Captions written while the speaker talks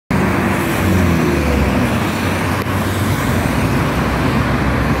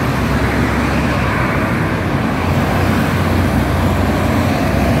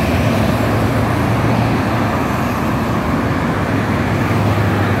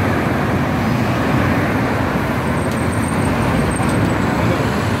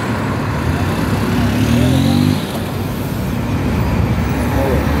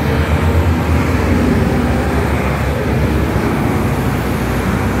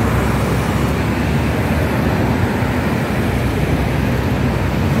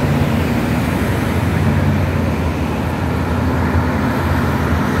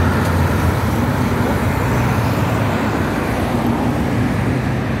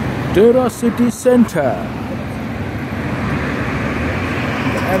Deira city center.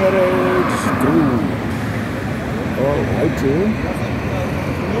 The Emirates Group. Alrighty.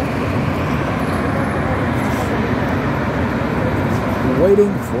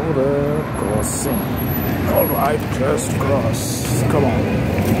 Waiting for the crossing. Alright, just cross. Come on.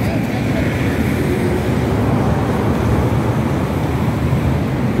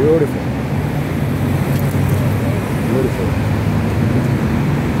 Beautiful. Beautiful.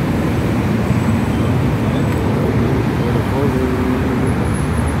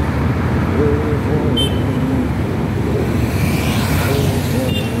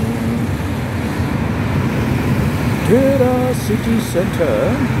 Deira city center.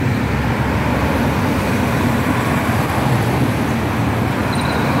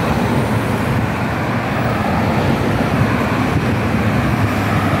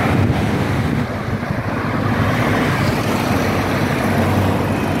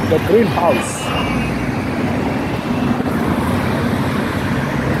 The greenhouse.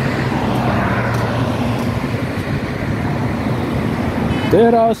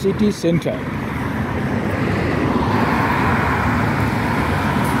 Deira city center.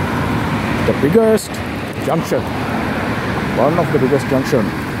 The biggest junction, one of the biggest junction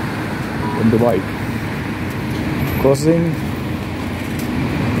in Dubai. Crossing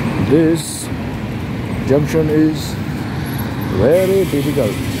this junction is very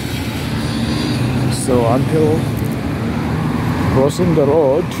difficult. So until crossing the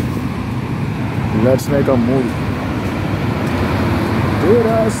road, let's make a move.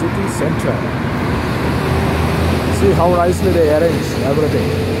 Deira city center. See how nicely they arrange everything.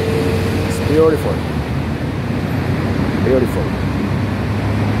 Beautiful. Beautiful.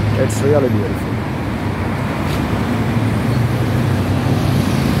 It's really beautiful.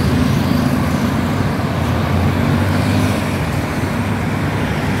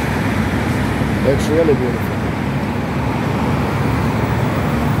 It's really beautiful.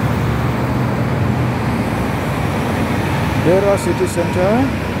 Deira city center.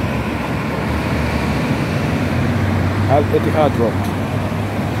 Al-Ittihad Road.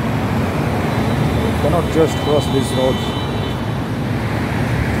 Cannot just cross this road.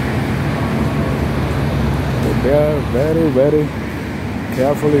 They are very, very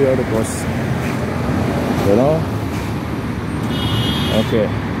carefully how to cross. You know? Okay.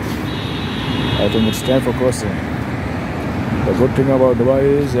 I think it's time for crossing. The good thing about Dubai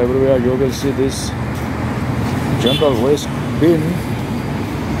is everywhere you will see this general waste bin.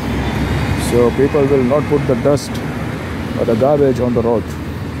 So people will not put the dust or the garbage on the road.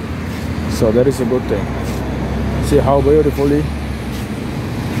 So that is a good thing. See how beautifully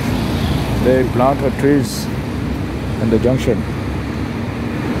they planted trees in the junction.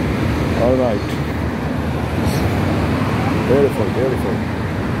 All right. Beautiful, beautiful.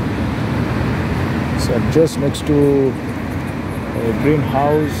 So just next to a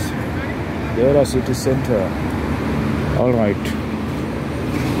greenhouse, Deira city center. All right.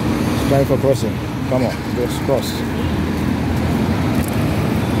 It's time for crossing. Come on, let's cross.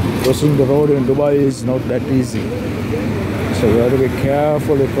 Crossing the road in Dubai is not that easy, so you have to be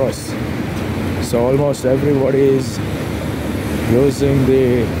carefully cross. So almost everybody is using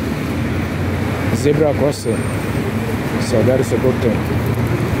the zebra crossing, so that is a good thing.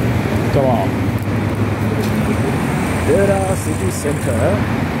 Come on. Deira city center,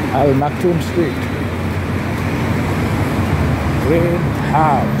 Al Maktoum Street. Green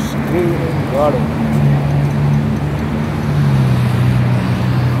house, green garden.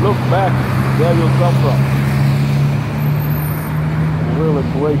 Look back where you come from. Really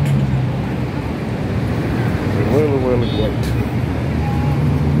great. Really, really great.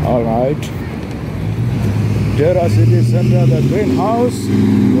 Alright. Deira city center, the greenhouse.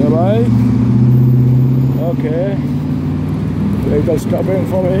 Nearby. Okay. Vehicle stopping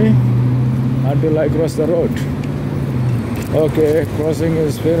for me until I cross the road. Okay, crossing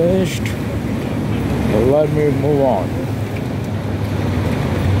is finished. Let me move on.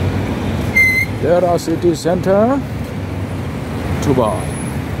 Deira city center, Dubai.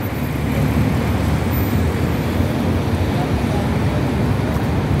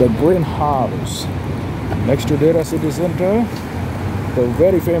 The greenhouse next to Deira city center. The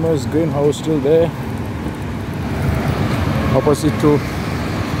very famous greenhouse still there, opposite to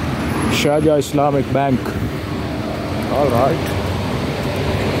Sharjah Islamic Bank. All right.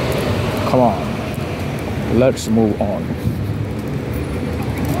 Come on. Let's move on.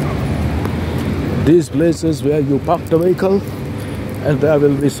 These places where you park the vehicle and there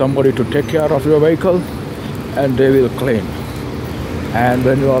will be somebody to take care of your vehicle and they will clean. And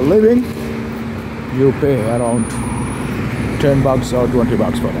when you are leaving, you pay around $10 or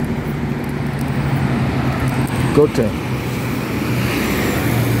 $20 for them. Good thing.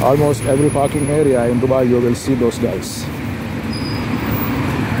 Almost every parking area in Dubai you will see those guys.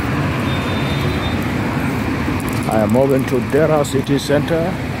 I am moving to Deira city center.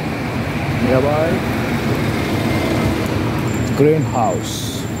 Nearby greenhouse.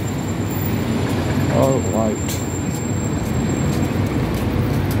 All right.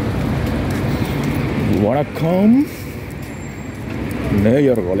 வணக்கம்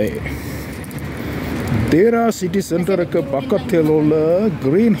நேயர்களே. தேரா city சென்டருக்கு பக்கத்தில் உள்ள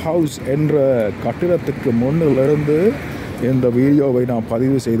green house என்ற கட்டிடத்துக்கு முன்னிலிருந்து இந்த வீடியோவை நான்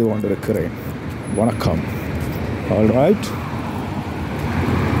பதிவு செய்து கொண்டிருக்கிறேன். வணக்கம். ஆல்ரைட்.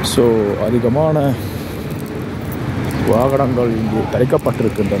 ஸோ அதிகமான வாகனங்கள் இங்கே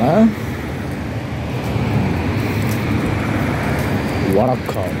தடுக்கப்பட்டிருக்கின்றன.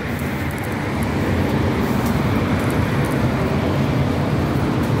 வணக்கம்.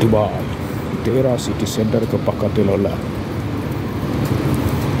 துபாய் தேரா சிட்டி சென்டருக்கு பக்கத்தில் உள்ள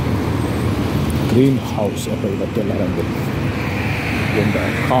கிரீன் ஹவுஸ் என்ற இடத்தில் இருந்து இந்த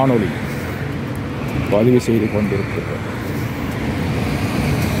காணொளி பதிவு செய்து கொண்டிருக்கிறேன்.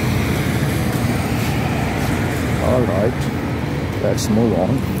 All right, let's move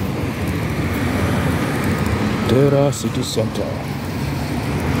on. Deira city center.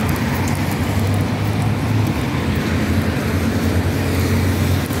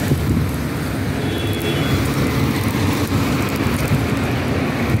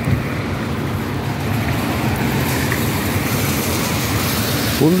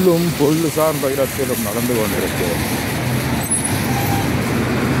 புல்லும் புல்லு சார்ந்த இடத்திலும் நடந்து கொண்டிருக்கிறேன்.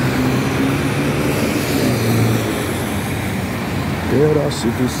 Deira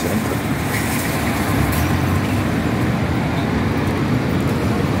city center.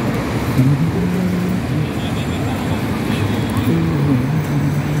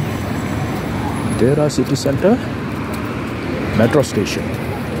 Deira city center metro station.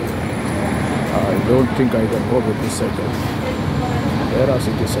 I don't think I can go with this cycle. Deira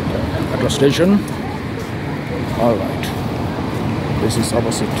city center metro station. All right, this is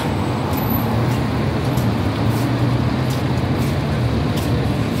opposite.